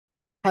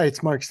Hi,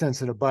 it's Mark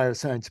Stinson of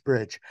Bioscience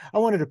Bridge. I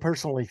wanted to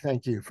personally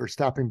thank you for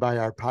stopping by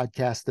our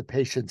podcast, The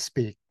Patients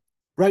Speak.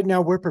 Right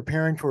now, we're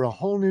preparing for a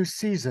whole new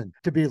season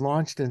to be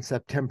launched in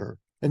September.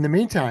 In the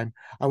meantime,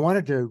 I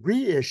wanted to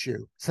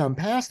reissue some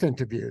past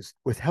interviews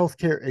with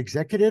healthcare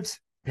executives,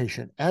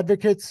 patient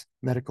advocates,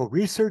 medical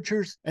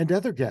researchers, and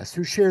other guests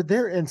who shared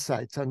their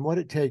insights on what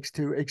it takes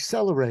to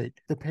accelerate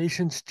the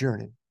patient's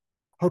journey.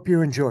 Hope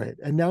you enjoy it.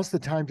 And now's the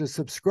time to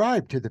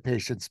subscribe to The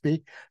Patient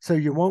Speak so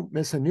you won't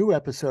miss a new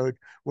episode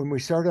when we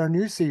start our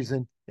new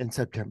season in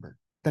September.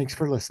 Thanks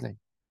for listening.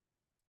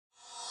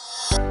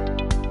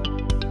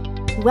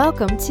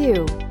 Welcome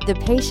to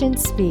The Patient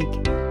Speak,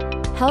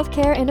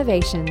 Healthcare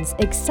Innovations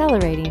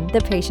Accelerating the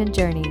Patient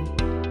Journey.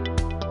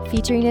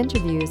 Featuring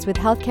interviews with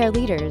healthcare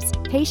leaders,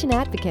 patient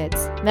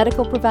advocates,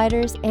 medical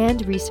providers,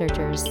 and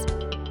researchers.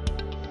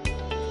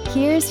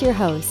 Here's your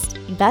host,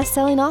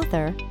 best-selling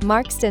author,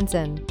 Mark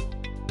Stinson.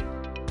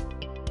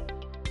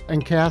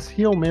 And Cass,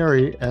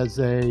 HealMary as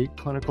a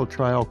clinical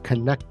trial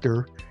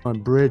connector on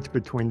bridge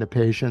between the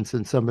patients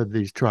and some of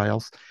these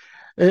trials.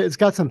 It's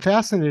got some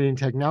fascinating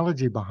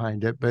technology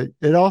behind it, but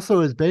it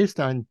also is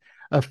based on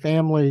a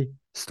family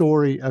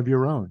story of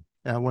your own.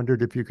 And I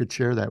wondered if you could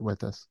share that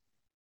with us.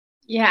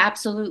 Yeah,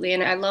 absolutely.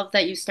 And I love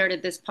that you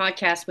started this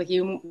podcast with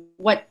you.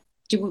 What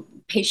do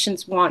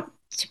patients want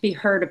to be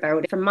heard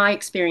about? From my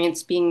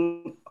experience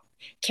being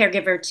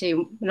caregiver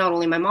to not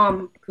only my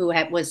mom, who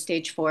was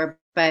stage 4,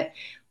 but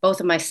both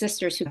of my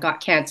sisters who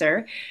got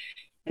cancer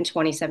in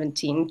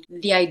 2017.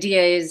 The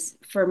idea is,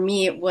 for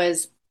me, it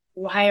was,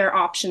 why are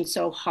options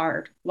so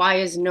hard? Why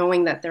is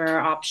knowing that there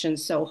are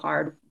options so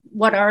hard?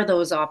 What are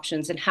those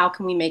options and how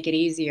can we make it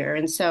easier?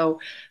 And so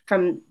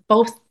from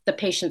both the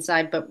patient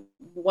side, but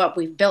what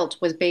we've built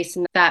was based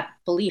on that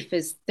belief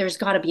is there's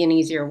got to be an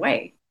easier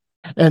way.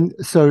 And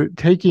so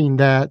taking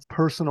that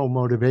personal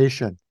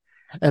motivation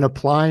and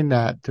applying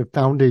that to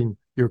founding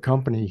your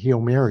company,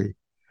 HealMary,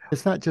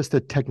 it's not just a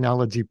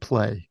technology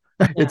play.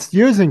 Yeah. It's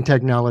using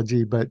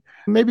technology, but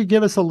maybe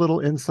give us a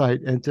little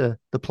insight into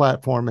the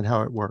platform and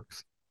how it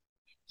works.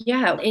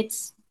 Yeah,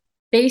 it's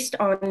based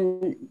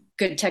on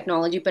good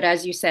technology, but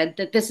as you said,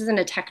 that this isn't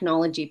a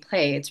technology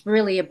play. It's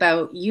really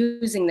about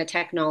using the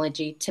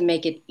technology to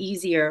make it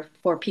easier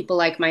for people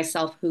like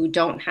myself who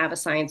don't have a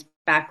science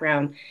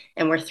background,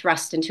 and we're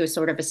thrust into a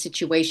sort of a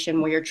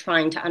situation where you're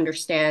trying to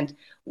understand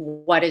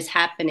what is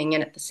happening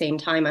and at the same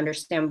time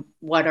understand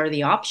what are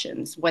the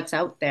options, what's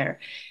out there.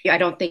 I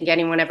don't think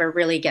anyone ever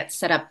really gets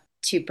set up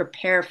to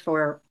prepare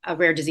for a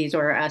rare disease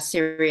or a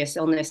serious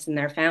illness in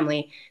their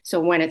family. So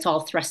when it's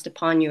all thrust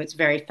upon you, it's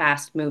very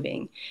fast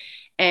moving.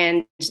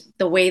 And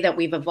the way that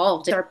we've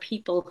evolved are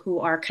people who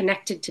are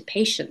connected to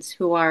patients,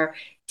 who are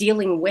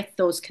dealing with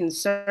those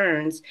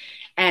concerns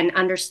and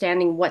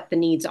understanding what the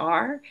needs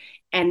are.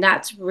 And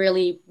that's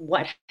really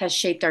what has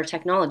shaped our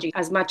technology.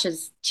 As much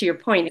as, to your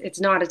point,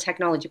 it's not a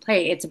technology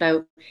play, it's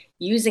about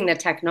using the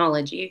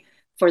technology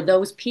for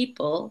those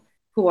people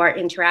who are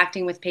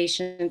interacting with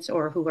patients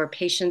or who are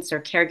patients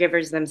or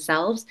caregivers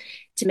themselves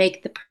to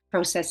make the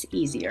process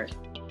easier.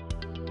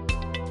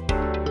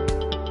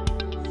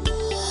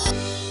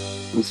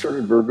 We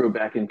started Virgo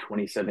back in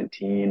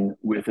 2017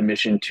 with a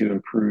mission to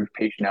improve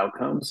patient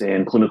outcomes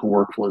and clinical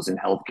workflows in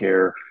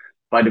healthcare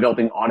by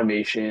developing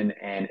automation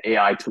and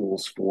AI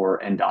tools for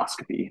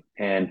endoscopy.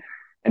 And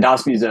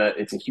endoscopy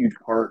it's a huge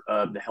part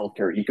of the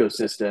healthcare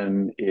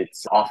ecosystem.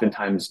 It's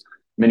oftentimes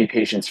many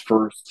patients'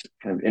 first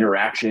kind of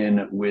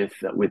interaction with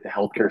the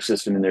healthcare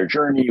system in their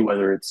journey,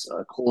 whether it's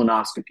a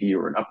colonoscopy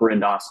or an upper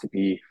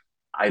endoscopy,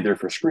 either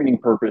for screening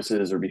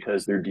purposes or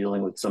because they're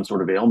dealing with some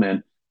sort of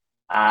ailment.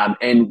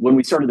 And when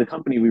we started the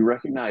company, we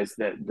recognized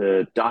that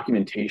the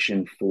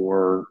documentation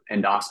for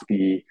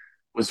endoscopy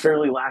was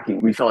fairly lacking.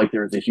 We felt like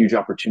there was a huge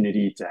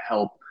opportunity to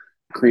help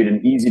create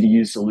an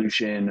easy-to-use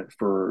solution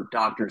for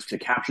doctors to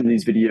capture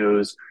these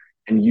videos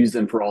and use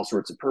them for all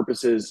sorts of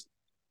purposes.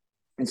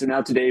 And so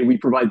now today we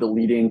provide the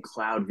leading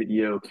cloud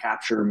video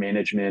capture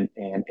management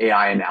and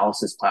AI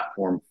analysis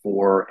platform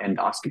for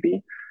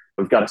endoscopy.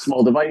 We've got a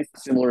small device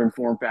similar in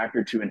form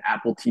factor to an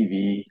Apple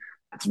TV.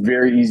 It's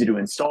very easy to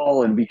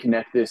install, and we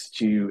connect this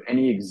to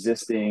any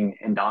existing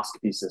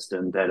endoscopy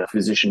system that a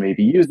physician may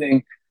be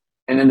using.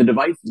 And then the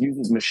device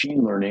uses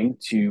machine learning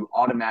to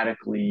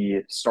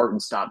automatically start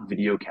and stop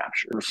video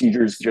capture.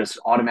 Procedures just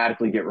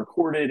automatically get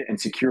recorded and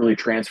securely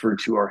transferred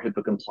to our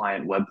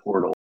HIPAA-compliant web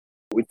portal.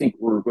 What we think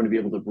we're going to be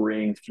able to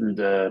bring through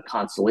the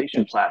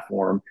Constellation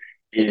platform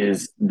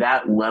is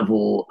that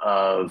level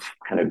of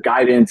kind of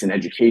guidance and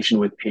education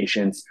with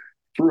patients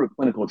through a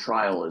clinical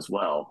trial as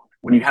well.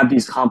 When you have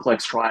these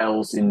complex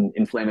trials in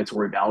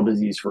inflammatory bowel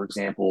disease, for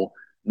example,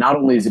 not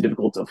only is it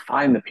difficult to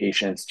find the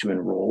patients to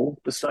enroll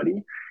the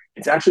study,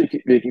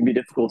 it can be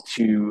difficult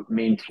to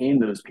maintain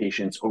those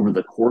patients over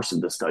the course of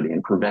the study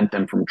and prevent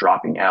them from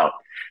dropping out.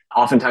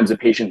 Oftentimes, a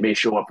patient may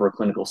show up for a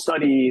clinical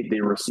study,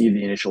 they receive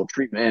the initial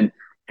treatment,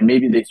 and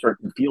maybe they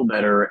start to feel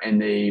better and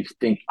they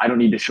think, I don't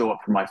need to show up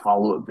for my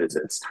follow-up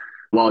visits.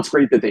 While it's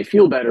great that they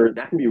feel better,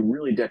 that can be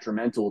really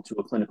detrimental to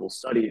a clinical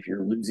study if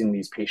you're losing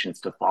these patients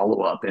to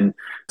follow up. And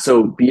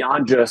so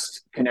beyond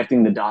just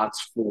connecting the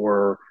dots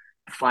for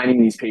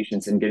finding these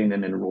patients and getting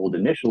them enrolled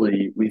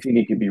initially, we think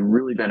it could be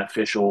really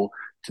beneficial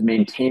to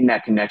maintain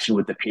that connection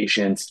with the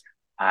patients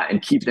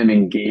and keep them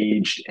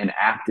engaged and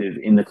active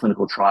in the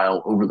clinical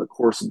trial over the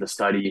course of the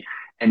study.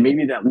 And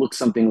maybe that looks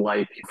something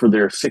like for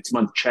their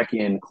 6-month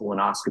check-in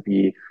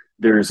colonoscopy,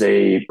 there's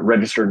a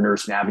registered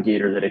nurse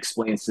navigator that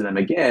explains to them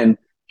again,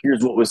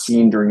 here's what was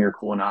seen during your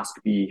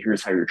colonoscopy,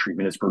 here's how your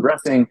treatment is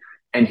progressing,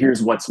 and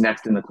here's what's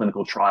next in the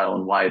clinical trial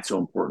and why it's so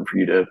important for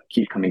you to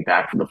keep coming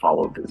back for the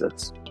follow-up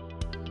visits.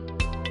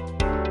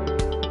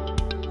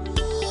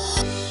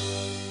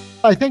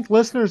 I think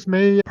listeners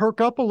may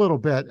perk up a little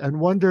bit and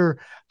wonder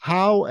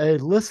how a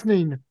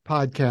listening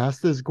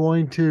podcast is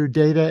going to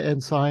data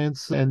and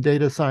science and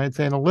data science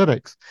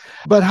analytics.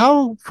 But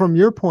how, from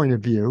your point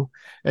of view,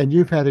 and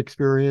you've had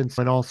experience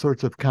in all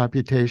sorts of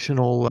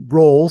computational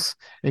roles,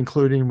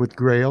 including with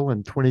Grail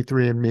and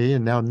 23andMe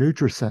and now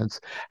Nutrisense,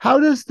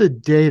 how does the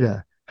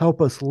data help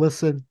us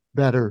listen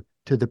better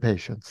to the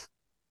patients?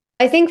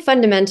 I think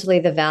fundamentally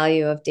the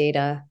value of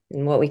data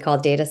and what we call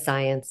data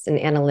science and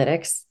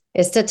analytics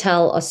is to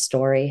tell a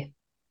story,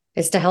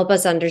 is to help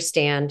us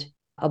understand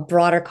a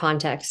broader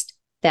context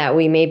that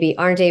we maybe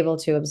aren't able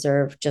to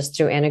observe just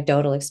through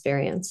anecdotal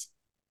experience.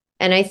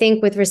 And I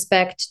think with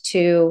respect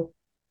to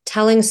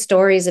telling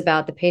stories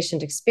about the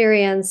patient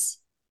experience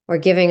or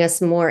giving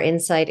us more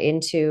insight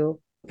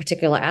into a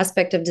particular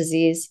aspect of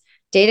disease,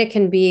 data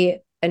can be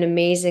an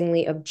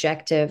amazingly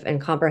objective and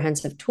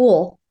comprehensive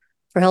tool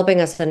for helping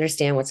us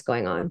understand what's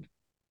going on.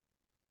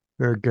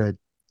 Very good.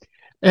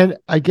 And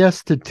I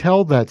guess to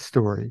tell that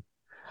story,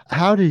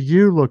 how do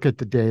you look at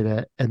the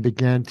data and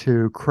begin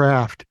to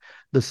craft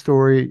the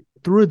story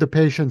through the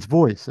patient's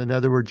voice? In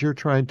other words, you're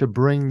trying to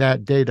bring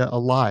that data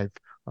alive,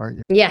 aren't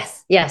you?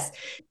 Yes.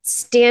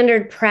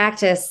 Standard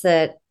practice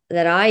that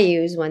I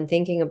use when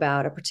thinking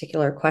about a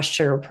particular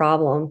question or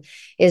problem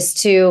is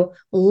to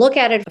look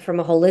at it from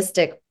a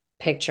holistic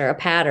picture, a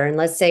pattern.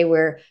 Let's say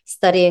we're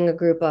studying a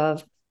group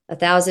of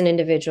 1,000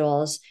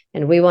 individuals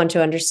and we want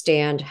to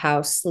understand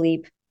how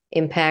sleep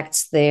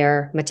impacts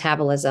their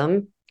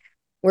metabolism.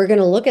 We're going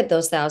to look at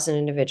those 1,000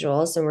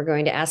 individuals and we're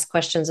going to ask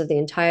questions of the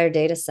entire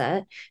data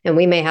set. And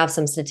we may have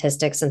some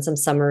statistics and some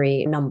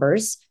summary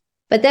numbers.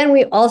 But then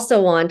we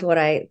also want what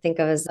I think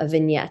of as a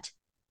vignette,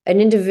 an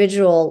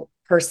individual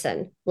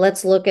person.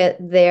 Let's look at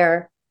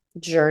their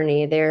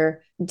journey,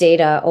 their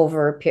data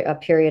over a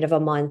period of a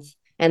month.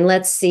 And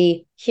let's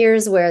see,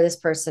 here's where this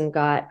person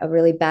got a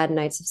really bad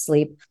night's of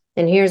sleep.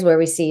 And here's where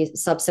we see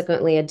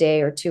subsequently a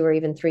day or 2 or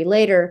even 3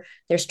 later,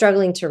 they're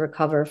struggling to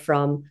recover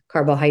from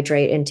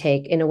carbohydrate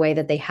intake in a way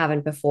that they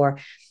haven't before.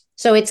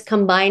 So it's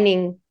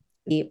combining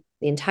the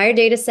entire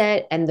data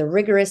set and the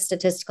rigorous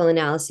statistical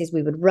analyses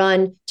we would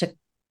run to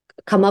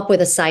come up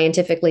with a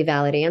scientifically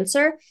valid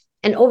answer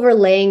and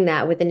overlaying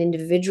that with an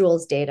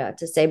individual's data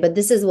to say, but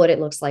this is what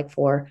it looks like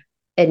for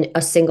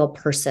a single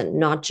person,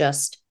 not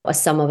just a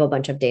sum of a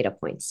bunch of data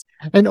points.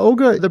 And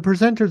Olga, the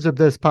presenters of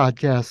this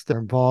podcast are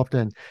involved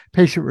in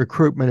patient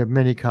recruitment of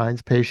many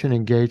kinds, patient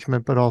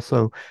engagement, but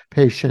also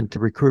patient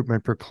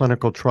recruitment for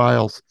clinical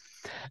trials.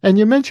 And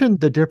you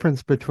mentioned the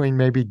difference between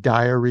maybe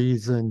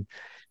diaries and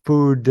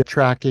food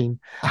tracking.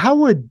 How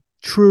would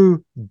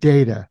true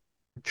data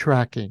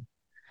tracking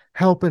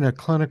help in a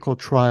clinical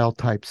trial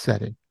type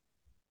setting?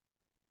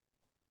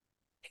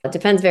 It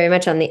depends very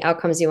much on the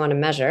outcomes you want to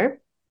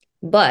measure,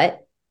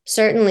 but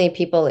certainly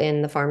people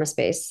in the pharma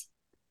space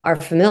are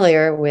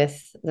familiar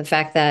with the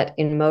fact that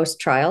in most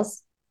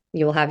trials,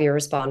 you will have your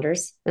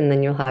responders and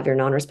then you'll have your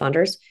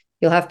non-responders.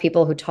 You'll have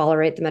people who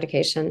tolerate the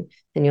medication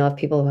and you'll have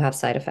people who have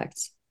side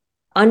effects.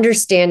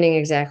 Understanding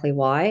exactly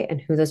why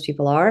and who those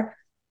people are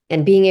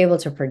and being able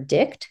to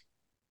predict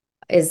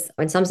is,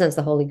 in some sense,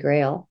 the holy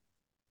grail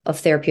of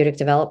therapeutic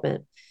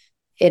development.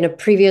 In a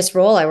previous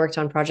role, I worked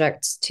on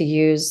projects to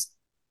use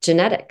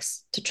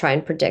genetics to try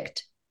and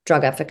predict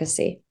drug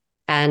efficacy.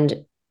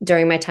 And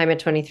during my time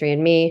at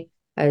 23andMe,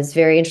 I was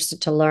very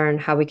interested to learn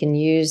how we can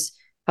use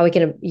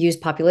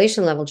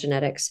population level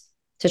genetics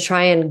to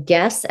try and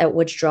guess at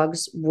which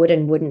drugs would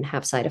and wouldn't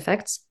have side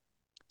effects.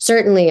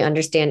 Certainly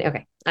understand,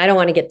 okay, I don't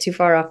want to get too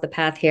far off the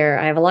path here.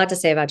 I have a lot to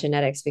say about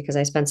genetics because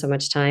I spent so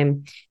much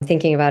time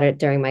thinking about it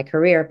during my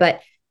career.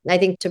 But I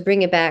think to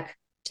bring it back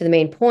to the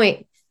main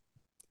point,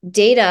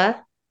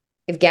 data,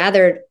 if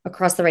gathered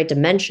across the right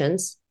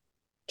dimensions,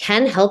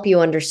 can help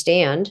you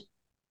understand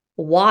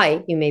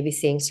why you may be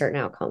seeing certain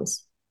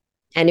outcomes.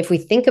 And if we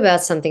think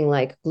about something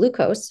like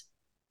glucose,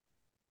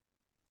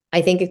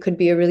 I think it could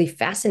be a really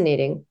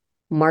fascinating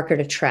marker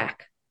to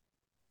track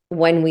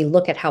when we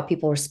look at how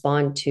people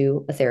respond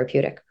to a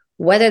therapeutic,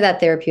 whether that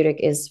therapeutic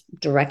is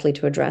directly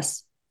to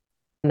address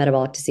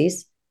metabolic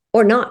disease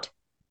or not.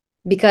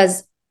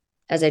 Because,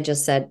 as I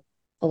just said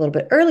a little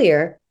bit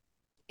earlier,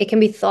 it can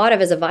be thought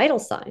of as a vital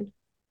sign.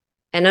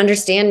 And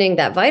understanding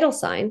that vital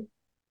sign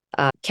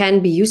can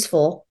be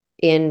useful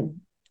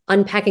in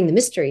unpacking the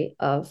mystery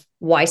of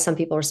why some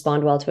people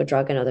respond well to a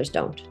drug and others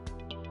don't.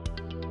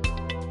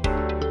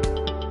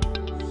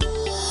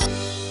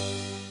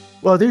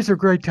 Well, these are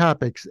great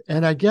topics.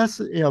 And I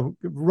guess,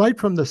 right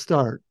from the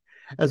start,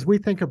 as we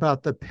think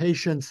about the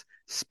patients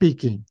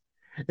speaking,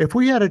 if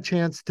we had a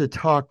chance to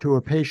talk to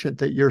a patient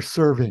that you're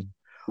serving,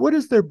 what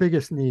is their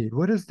biggest need?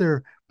 What is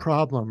their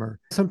problem? Or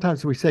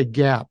sometimes we say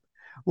gap.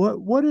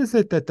 What is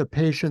it that the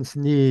patients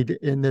need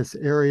in this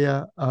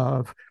area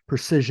of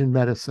precision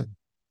medicine?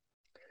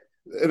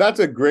 That's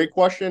a great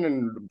question,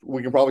 and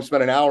we can probably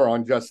spend an hour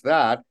on just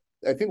that.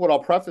 I think what I'll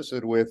preface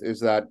it with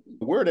is that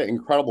we're at an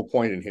incredible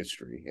point in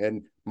history,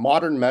 and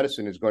modern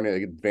medicine is going to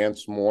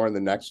advance more in the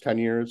next 10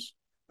 years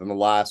than the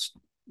last,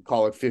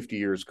 call it 50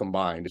 years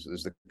combined,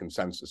 is the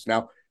consensus.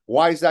 Now,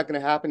 why is that going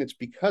to happen? It's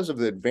because of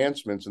the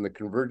advancements and the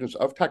convergence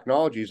of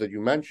technologies that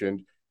you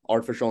mentioned,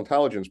 artificial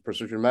intelligence,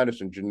 precision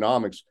medicine,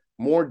 genomics,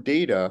 more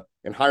data,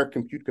 and higher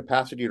compute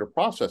capacity to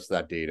process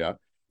that data.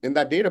 And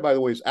that data, by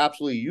the way, is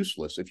absolutely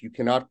useless if you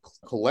cannot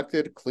collect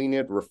it, clean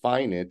it,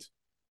 refine it,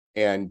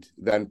 and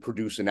then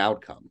produce an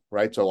outcome,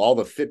 right? So all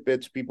the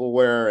Fitbits people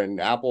wear and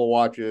Apple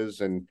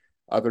Watches and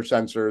other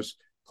sensors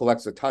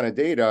collects a ton of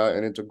data,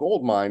 and it's a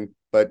gold mine,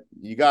 but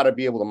you got to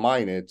be able to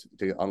mine it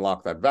to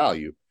unlock that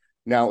value.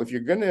 Now, if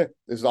you're going to,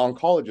 as the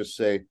oncologists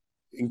say,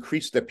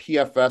 increase the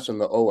PFS and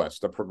the OS,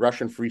 the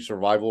progression-free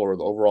survival or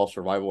the overall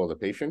survival of the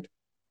patient,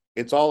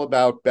 it's all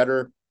about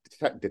better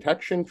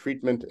detection,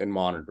 treatment, and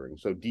monitoring,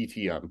 so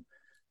DTM.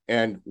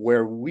 And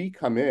where we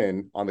come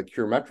in on the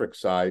CureMetrics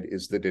side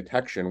is the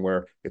detection,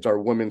 where it's our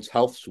women's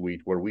health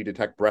suite, where we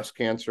detect breast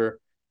cancer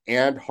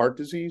and heart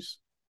disease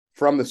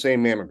from the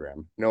same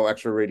mammogram. No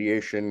extra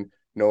radiation,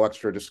 no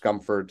extra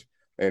discomfort.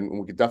 And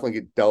we could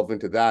definitely delve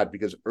into that,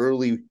 because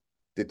early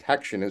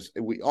detection is,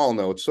 we all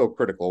know it's so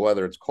critical,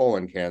 whether it's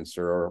colon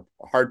cancer or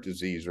heart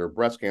disease or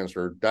breast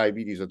cancer or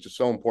diabetes. It's just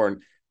so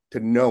important to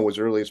know as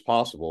early as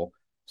possible.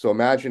 So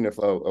imagine if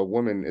a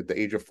woman at the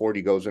age of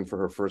 40 goes in for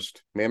her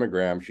first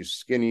mammogram, she's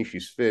skinny,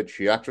 she's fit,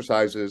 she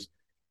exercises,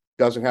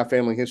 doesn't have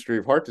family history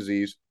of heart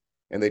disease,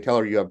 and they tell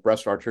her you have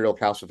breast arterial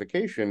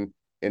calcification,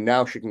 and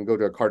now she can go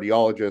to a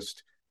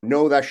cardiologist,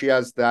 know that she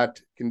has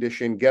that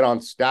condition, get on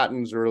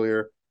statins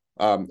earlier.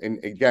 And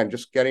again,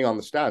 just getting on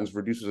the statins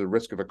reduces the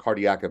risk of a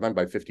cardiac event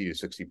by 50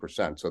 to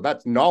 60%. So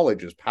that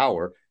knowledge is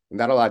power, and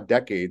that'll add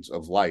decades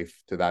of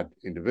life to that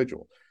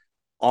individual.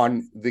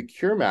 On the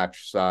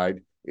CureMatch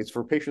side, it's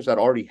for patients that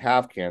already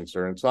have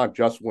cancer, and it's not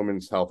just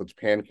women's health, it's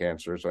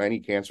pan-cancer, so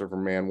any cancer for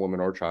man, woman,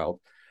 or child.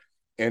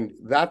 And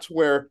that's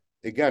where,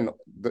 again,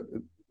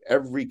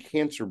 every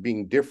cancer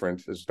being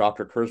different, as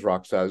Dr.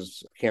 Kurzrock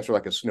says, cancer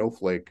like a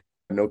snowflake,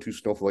 no two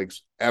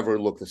snowflakes ever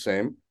look the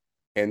same.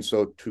 And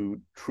so to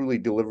truly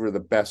deliver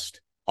the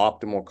best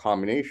optimal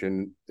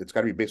combination, it's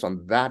got to be based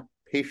on that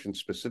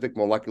patient's specific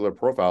molecular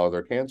profile of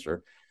their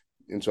cancer.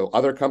 And so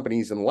other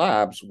companies and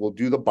labs will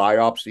do the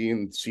biopsy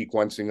and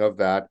sequencing of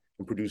that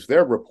and produce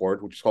their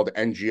report, which is called the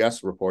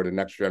NGS report, a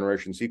next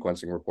generation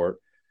sequencing report.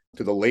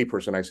 To the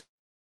layperson, I say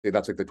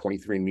that's like the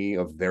 23andMe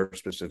of their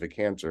specific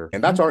cancer.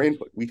 And that's our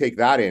input. We take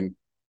that in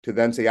to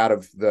then say, out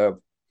of the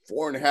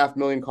 4.5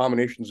 million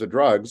combinations of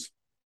drugs,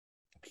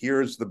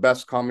 here's the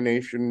best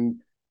combination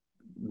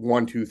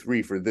 1, 2,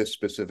 3 for this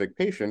specific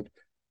patient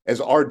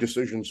as our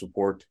decision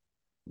support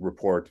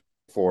report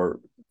for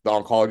the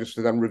oncologist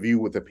to then review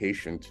with the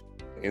patient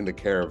in the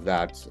care of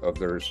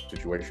their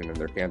situation and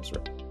their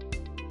cancer.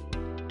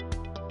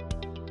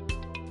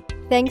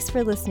 Thanks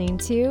for listening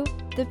to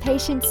The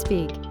Patient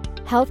Speak,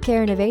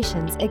 Healthcare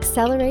Innovations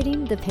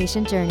Accelerating the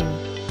Patient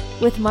Journey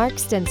with Mark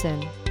Stinson.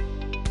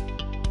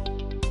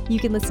 You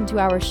can listen to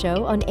our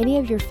show on any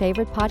of your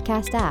favorite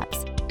podcast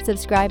apps.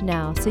 Subscribe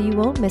now so you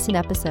won't miss an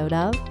episode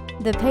of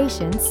The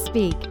Patient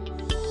Speak.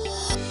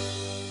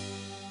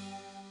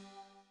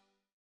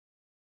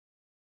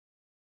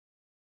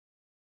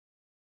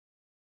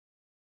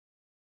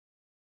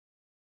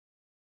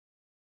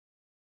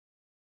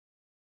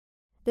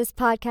 This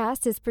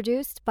podcast is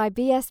produced by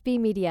BSB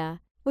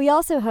Media. We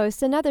also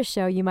host another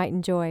show you might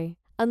enjoy,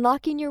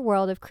 Unlocking Your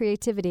World of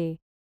Creativity.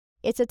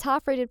 It's a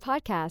top-rated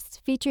podcast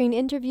featuring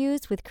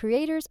interviews with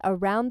creators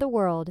around the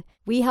world.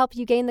 We help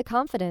you gain the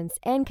confidence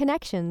and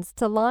connections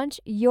to launch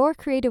your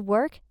creative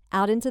work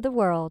out into the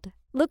world.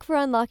 Look for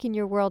Unlocking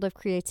Your World of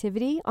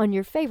Creativity on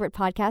your favorite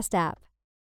podcast app.